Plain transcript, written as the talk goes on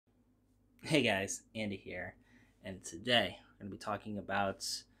Hey guys, Andy here, and today we're going to be talking about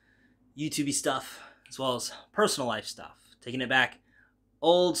YouTubey stuff as well as personal life stuff, taking it back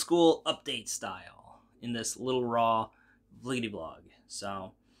old school update style in this little raw vloggity vlog.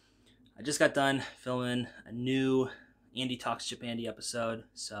 So, I just got done filming a new Andy Talks Japandy episode,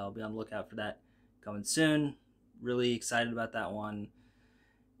 so be on the lookout for that coming soon. Really excited about that one,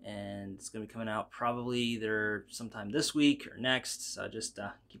 and it's going to be coming out probably either sometime this week or next, so just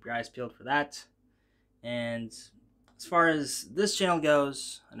keep your eyes peeled for that. And as far as this channel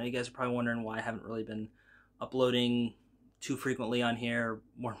goes, I know you guys are probably wondering why I haven't really been uploading too frequently on here.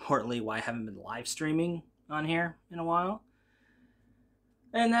 More importantly, why I haven't been live streaming on here in a while.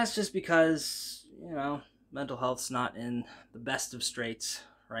 And that's just because, mental health's not in the best of straits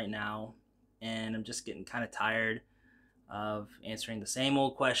right now. And I'm just getting kind of tired of answering the same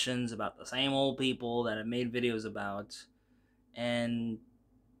old questions about the same old people that I've made videos about. And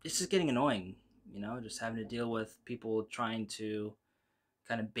it's just getting annoying, just having to deal with people trying to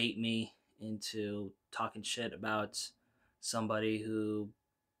kind of bait me into talking shit about somebody who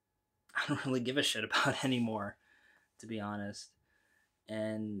I don't really give a shit about anymore, to be honest.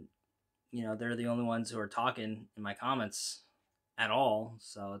 And, they're the only ones who are talking in my comments at all.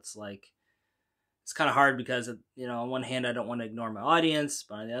 So it's like, it's kind of hard because, on one hand, I don't want to ignore my audience,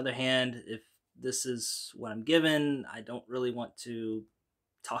 but on the other hand, if this is what I'm given, I don't really want to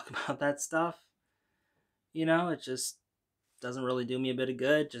talk about that stuff. It just doesn't really do me a bit of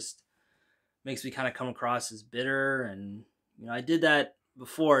good. Just makes me kind of come across as bitter. And, I did that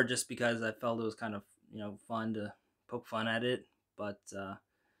before just because I felt it was kind of, fun to poke fun at it. But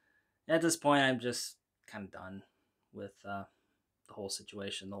at this point, I'm just kind of done with the whole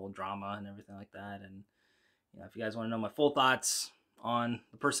situation, the whole drama and everything like that. And, if you guys want to know my full thoughts on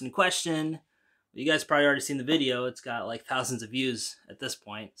the person in question, you guys probably already seen the video. It's got like thousands of views at this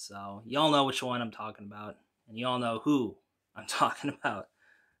point. So you all know which one I'm talking about. And you all know who I'm talking about.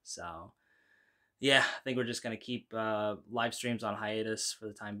 So, yeah, I think we're just going to keep live streams on hiatus for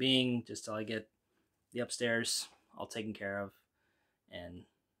the time being, just till I get the upstairs all taken care of and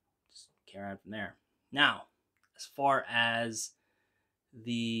just carry on from there. Now, as far as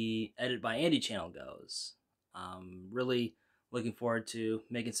the Edit by Andy channel goes, really looking forward to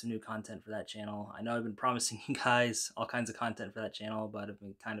making some new content for that channel. I know I've been promising you guys all kinds of content for that channel, but I've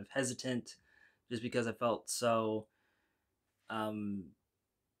been kind of hesitant just because I felt so um,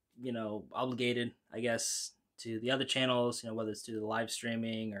 obligated, I guess, to the other channels, whether it's to the live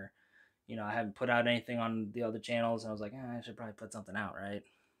streaming or, I haven't put out anything on the other channels. And I was like, I should probably put something out, right?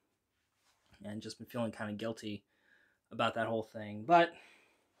 And just been feeling kind of guilty about that whole thing. But,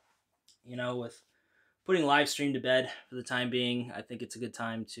 with putting live stream to bed for the time being, I think it's a good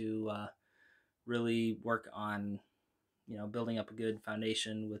time to really work on, building up a good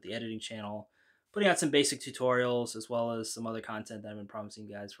foundation with the editing channel, putting out some basic tutorials as well as some other content that I've been promising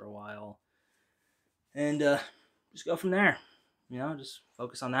you guys for a while. And just go from there. Just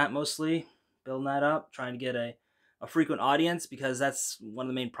focus on that mostly, building that up, trying to get a frequent audience, because that's one of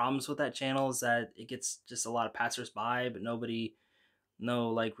the main problems with that channel is that it gets just a lot of passers-by, but no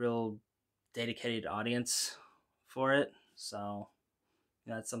like real dedicated audience for it. So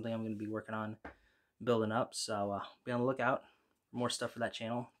that's something I'm going to be working on building up. So be on the lookout for more stuff for that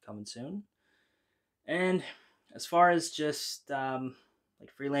channel coming soon. And as far as just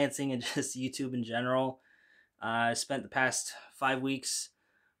like freelancing and just YouTube in general, I spent the past 5 weeks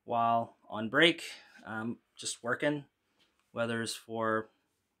while on break, just working, whether it's for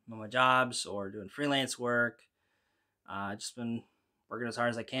my jobs or doing freelance work. Just been working as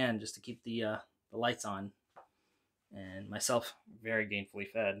hard as I can just to keep the lights on and myself very gainfully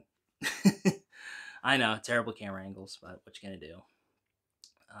fed. I know, terrible camera angles, but what you gonna do?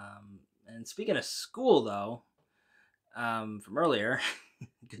 And speaking of school, though, from earlier,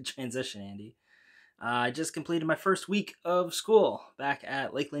 good transition, Andy. I just completed my first week of school back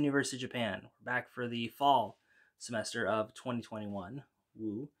at Lakeland University, Japan. We're back for the fall semester of 2021.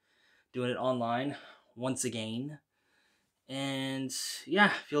 Woo. Doing it online once again. And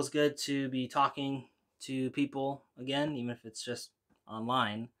yeah, feels good to be talking to people again, even if it's just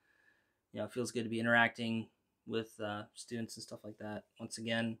online. It feels good to be interacting with students and stuff like that. Once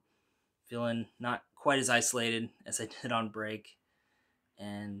again, feeling not quite as isolated as I did on break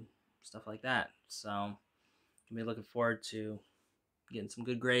and stuff like that. So, I'm be looking forward to getting some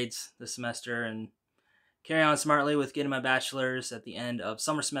good grades this semester and carry on smartly with getting my bachelor's at the end of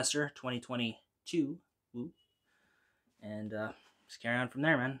summer semester 2022. Woo. And just carry on from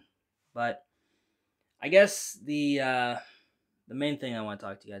there, man. But I guess the main thing I want to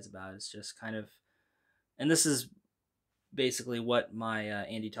talk to you guys about is just kind of, and this is basically what my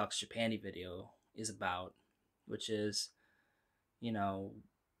Andy Talks Japani video is about, which is, you know,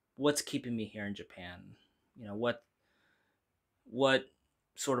 what's keeping me here in Japan. What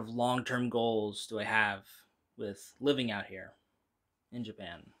sort of long-term goals do I have with living out here in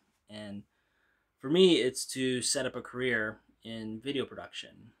Japan? And for me, it's to set up a career in video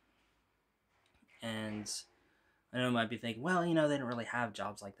production. And I know you might be thinking, well, they don't really have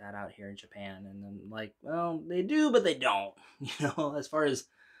jobs like that out here in Japan. And then like, well, they do, but they don't. As far as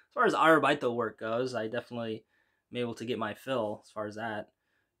Arabaito work goes, I definitely am able to get my fill as far as that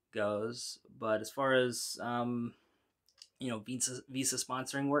goes. But as far as visa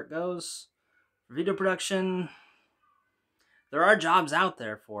sponsoring work goes, for video production, there are jobs out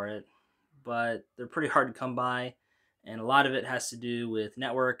there for it, but they're pretty hard to come by, and a lot of it has to do with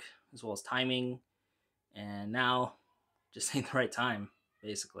network as well as timing, and now just ain't the right time,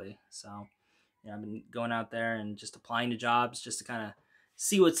 basically. So, I've been going out there and just applying to jobs just to kind of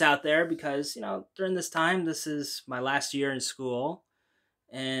see what's out there because, during this time, this is my last year in school,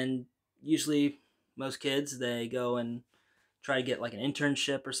 and usually most kids, they go and try to get like an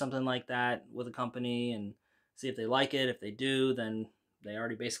internship or something like that with a company and see if they like it. If they do, then they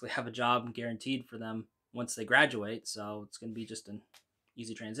already basically have a job guaranteed for them once they graduate. So it's going to be just an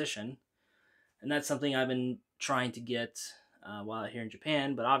easy transition. And that's something I've been trying to get while here in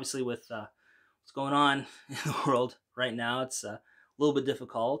Japan. But obviously with what's going on in the world right now, it's a little bit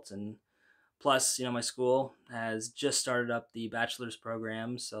difficult. And plus, my school has just started up the bachelor's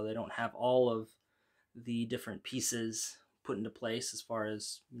program, so they don't have all of the different pieces put into place as far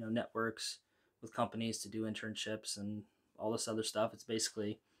as networks with companies to do internships and all this other stuff. It's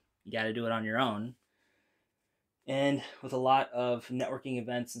basically you got to do it on your own. And with a lot of networking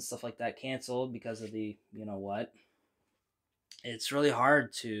events and stuff like that canceled because of the what, it's really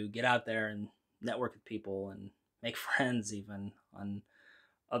hard to get out there and network with people and make friends even on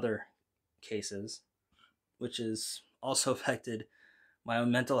other cases, which has also affected my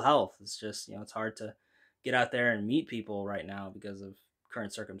own mental health. It's just, it's hard to get out there and meet people right now because of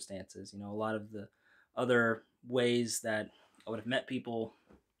current circumstances. A lot of the other ways that I would have met people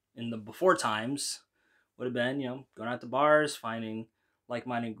in the before times would have been, going out to bars, finding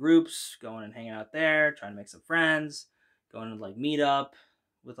like-minded groups, going and hanging out there, trying to make some friends, going to like meet up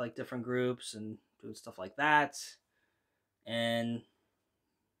with like different groups and doing stuff like that. And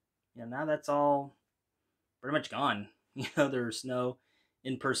now that's all pretty much gone. There's no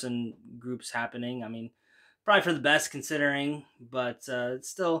in-person groups happening. I mean, probably for the best considering, but it's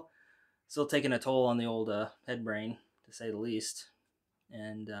still taking a toll on the old head brain, to say the least.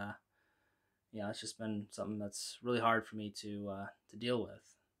 And it's just been something that's really hard for me to deal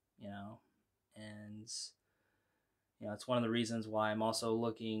with, and it's one of the reasons why I'm also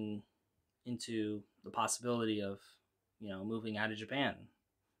looking into the possibility of moving out of Japan,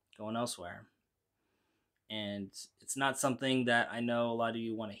 going elsewhere. And it's not something that I know a lot of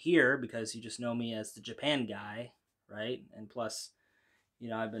you want to hear because you just know me as the Japan guy, right? And plus,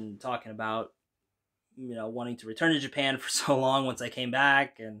 I've been talking about, wanting to return to Japan for so long once I came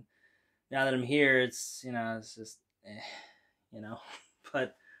back. And now that I'm here, it's, it's just,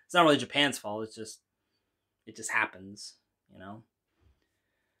 but it's not really Japan's fault. It just happens,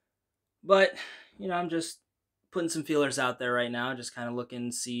 But, I'm just putting some feelers out there right now, just kind of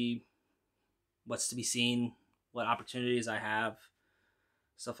looking, see what's to be seen, what opportunities I have,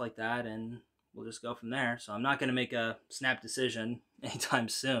 stuff like that, and we'll just go from there. So I'm not going to make a snap decision anytime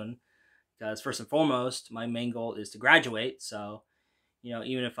soon because first and foremost, my main goal is to graduate. So,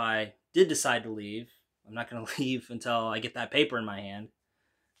 even if I did decide to leave, I'm not going to leave until I get that paper in my hand.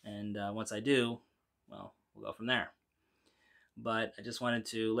 And once I do, well, we'll go from there. But I just wanted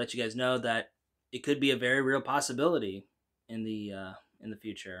to let you guys know that it could be a very real possibility in the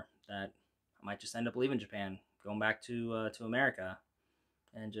future that I might just end up leaving Japan, going back to America,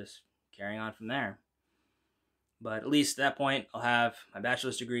 and just carrying on from there. But at least at that point, I'll have my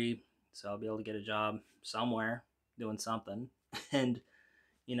bachelor's degree, so I'll be able to get a job somewhere doing something. And,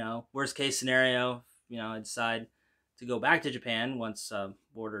 worst case scenario, I decide to go back to Japan once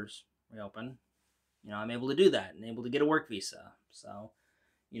borders reopen, I'm able to do that and able to get a work visa. So,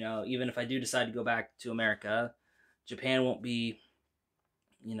 even if I do decide to go back to America, Japan won't be,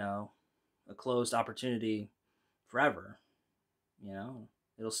 a closed opportunity forever.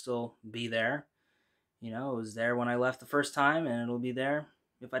 It'll still be there. It was there when I left the first time, and it'll be there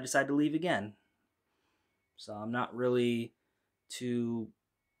if I decide to leave again. So I'm not really too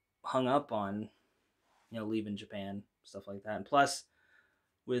hung up on, leaving Japan, stuff like that. And plus,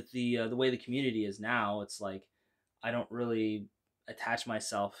 with the way the community is now, it's like I don't really attach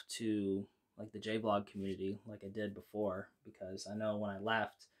myself to like the J-Vlog community like I did before, because I know when I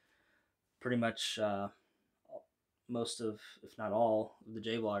left, pretty much most of, if not all, of the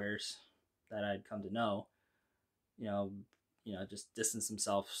J-Vloggers that I'd come to know, you know, just distanced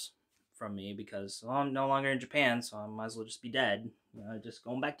themselves from me because, well, I'm no longer in Japan, so I might as well just be dead. Just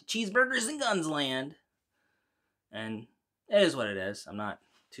going back to cheeseburgers and guns land. And it is what it is. I'm not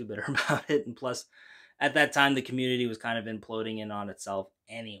too bitter about it. And plus, at that time, the community was kind of imploding in on itself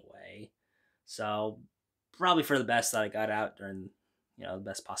anyway. So probably for the best that I got out during, the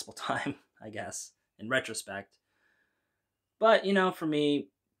best possible time, I guess, in retrospect. But, for me,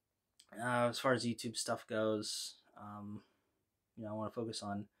 as far as YouTube stuff goes, I want to focus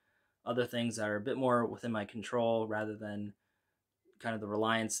on other things that are a bit more within my control rather than kind of the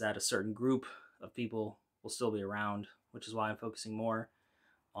reliance that a certain group of people will still be around, which is why I'm focusing more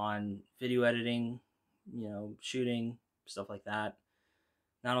on video editing, shooting, stuff like that.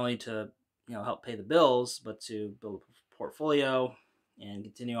 Not only to, help pay the bills, but to build a portfolio and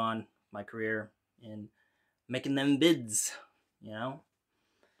continue on my career in making them bids,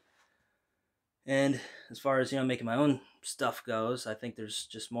 And as far as, making my own stuff goes, I think there's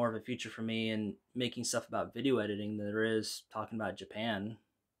just more of a future for me in making stuff about video editing than there is talking about Japan.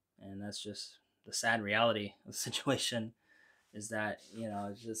 And that's just the sad reality of the situation, is that,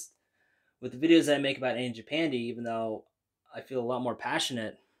 it's just with the videos that I make about in Japan, even though I feel a lot more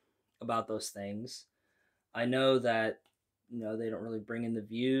passionate about those things, I know that, they don't really bring in the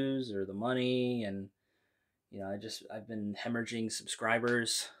views or the money. And, I've been hemorrhaging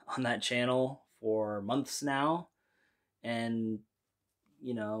subscribers on that channel for months now. And,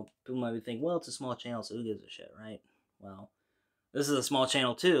 people might be thinking, well, it's a small channel, so who gives a shit, right? Well, this is a small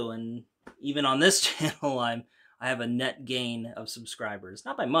channel too. And even on this channel, I have a net gain of subscribers.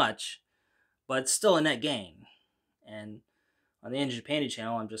 Not by much, but still a net gain. And on the In Japandy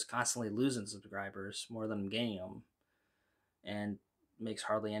channel, I'm just constantly losing subscribers more than I'm gaining them. And makes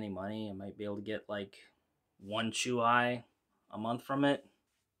hardly any money. I might be able to get like one Chuai a month from it,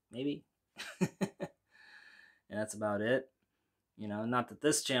 maybe. And that's about it. Not that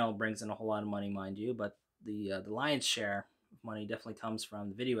this channel brings in a whole lot of money, mind you, but the lion's share of money definitely comes from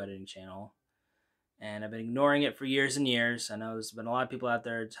the video editing channel. And I've been ignoring it for years and years. I know there's been a lot of people out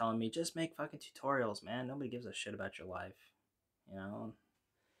there telling me, just make fucking tutorials, man. Nobody gives a shit about your life.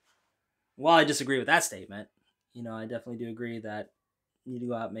 While I disagree with that statement, I definitely do agree that you need to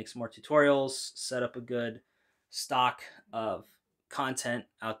go out and make some more tutorials, set up a good stock of content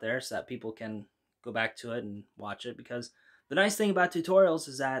out there so that people can go back to it and watch it. Because the nice thing about tutorials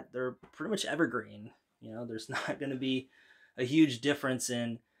is that they're pretty much evergreen. There's not going to be a huge difference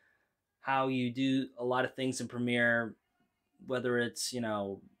in how you do a lot of things in Premiere, whether it's,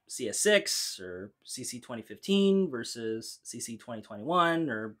 CS6 or CC 2015 versus CC 2021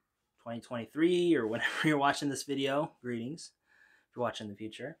 or 2023 or whenever you're watching this video. Greetings if you're watching in the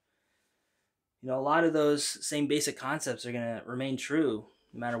future. A lot of those same basic concepts are going to remain true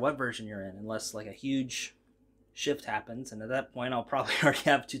no matter what version you're in, unless like a huge shift happens. And at that point, I'll probably already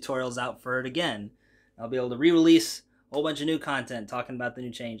have tutorials out for it again. I'll be able to re-release a whole bunch of new content talking about the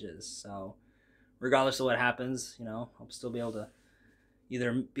new changes. So regardless of what happens, I'll still be able to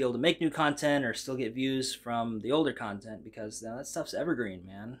either be able to make new content or still get views from the older content, because that stuff's evergreen,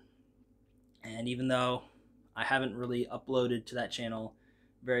 man. And even though I haven't really uploaded to that channel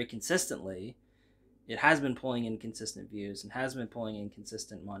very consistently, it has been pulling in consistent views and has been pulling in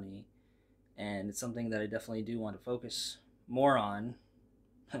consistent money. And it's something that I definitely do want to focus more on.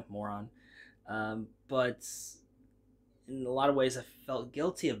 But in a lot of ways I felt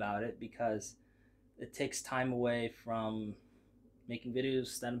guilty about it, because it takes time away from making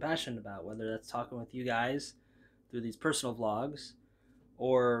videos that I'm passionate about, whether that's talking with you guys through these personal vlogs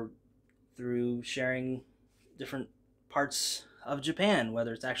or through sharing different parts of Japan,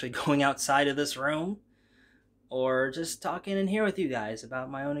 whether it's actually going outside of this room or just talking in here with you guys about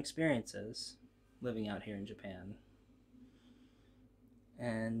my own experiences living out here in Japan.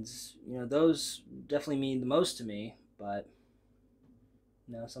 And, those definitely mean the most to me, but,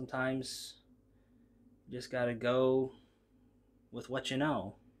 sometimes you just gotta go with what you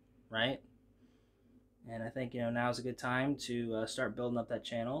know, right? And I think, now's a good time to start building up that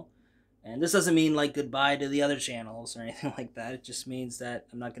channel. And this doesn't mean like goodbye to the other channels or anything like that. It just means that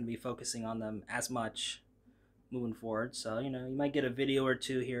I'm not going to be focusing on them as much moving forward. So, you might get a video or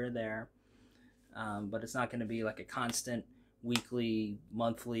two here or there, but it's not going to be like a constant weekly,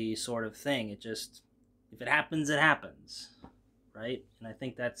 monthly sort of thing. It just, if it happens, it happens, right? And I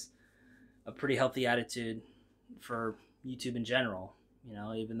think that's a pretty healthy attitude for YouTube in general.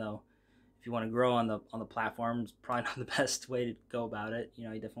 Even though if you want to grow on the platform, it's probably not the best way to go about it. You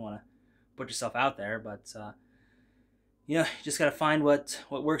definitely want to put yourself out there. But you just got to find what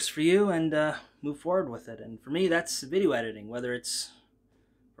works for you and move forward with it. And for me, that's video editing, whether it's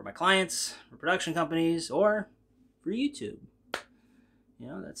for my clients, for production companies, or for YouTube.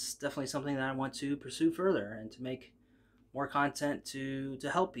 That's definitely something that I want to pursue further and to make more content to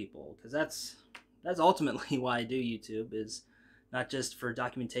help people, because that's ultimately why I do YouTube, is not just for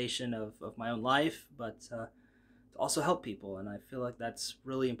documentation of my own life, but to also help people. And I feel like that's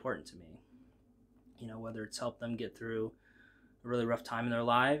really important to me, whether it's help them get through a really rough time in their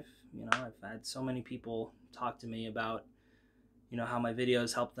life. I've had so many people talk to me about how my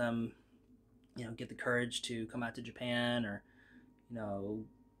videos help them get the courage to come out to Japan, or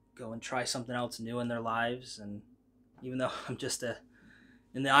go and try something else new in their lives. And even though I'm just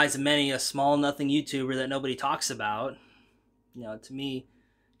in the eyes of many, a small nothing YouTuber that nobody talks about, to me,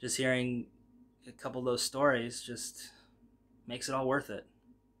 just hearing a couple of those stories just makes it all worth it.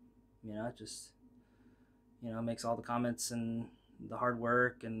 It just makes all the comments and the hard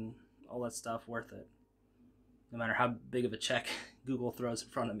work and all that stuff worth it, no matter how big of a check Google throws in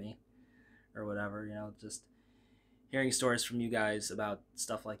front of me or whatever. Just hearing stories from you guys about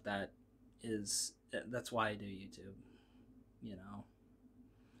stuff like that's why I do YouTube.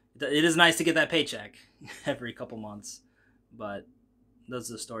 It is nice to get that paycheck every couple months, but those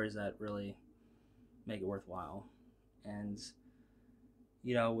are the stories that really make it worthwhile. And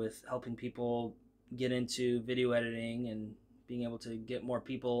with helping people get into video editing and being able to get more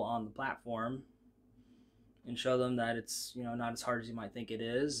people on the platform and show them that it's not as hard as you might think it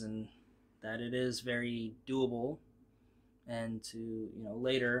is, and that it is very doable. And to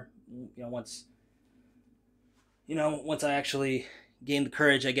later, once I actually gain the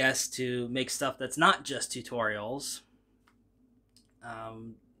courage, I guess, to make stuff that's not just tutorials,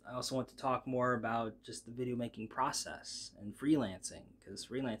 I also want to talk more about just the video making process and freelancing, because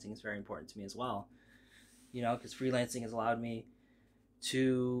freelancing is very important to me as well. Because freelancing has allowed me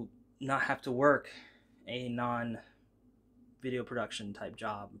to not have to work a non-video production type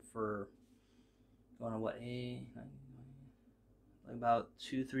job for going on about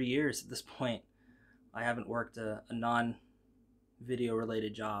 2-3 years at this point. I haven't worked a non-video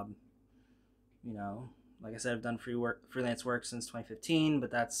related job. Like I said, I've done freelance work since 2015,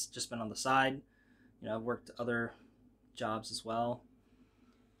 but that's just been on the side. I've worked other jobs as well,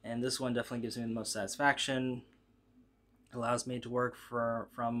 and this one definitely gives me the most satisfaction. It allows me to work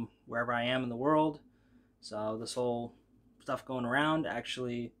from wherever I am in the world. So this whole stuff going around,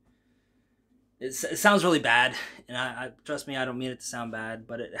 actually, it sounds really bad, and I trust me, I don't mean it to sound bad,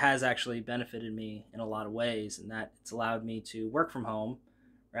 but it has actually benefited me in a lot of ways, in that it's allowed me to work from home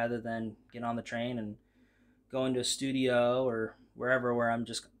rather than get on the train and go into a studio or wherever, where I'm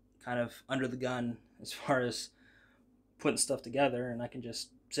just kind of under the gun as far as putting stuff together. And I can just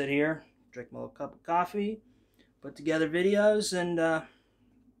sit here, drink my little cup of coffee, put together videos, and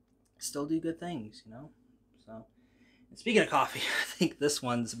still do good things. So, and speaking of coffee, I think this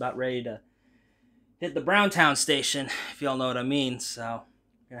one's about ready to hit the Browntown station, if y'all know what I mean. So I'm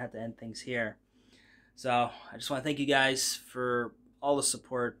gonna have to end things here. So I just want to thank you guys for all the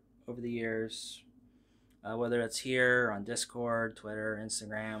support over the years, whether it's here on Discord, Twitter,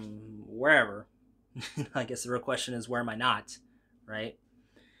 Instagram, wherever. I guess the real question is, where am I not, right?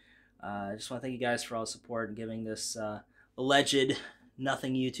 I just want to thank you guys for all the support and giving this alleged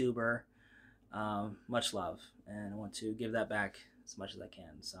nothing YouTuber much love, and I want to give that back as much as I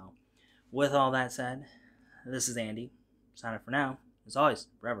can. So with all that said, this is Andy, signing off for now. As always,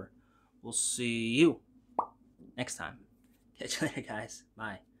 forever, we'll see you next time. Catch you later, guys.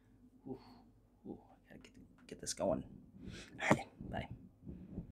 Bye. Ooh, gotta get this going. All right, bye.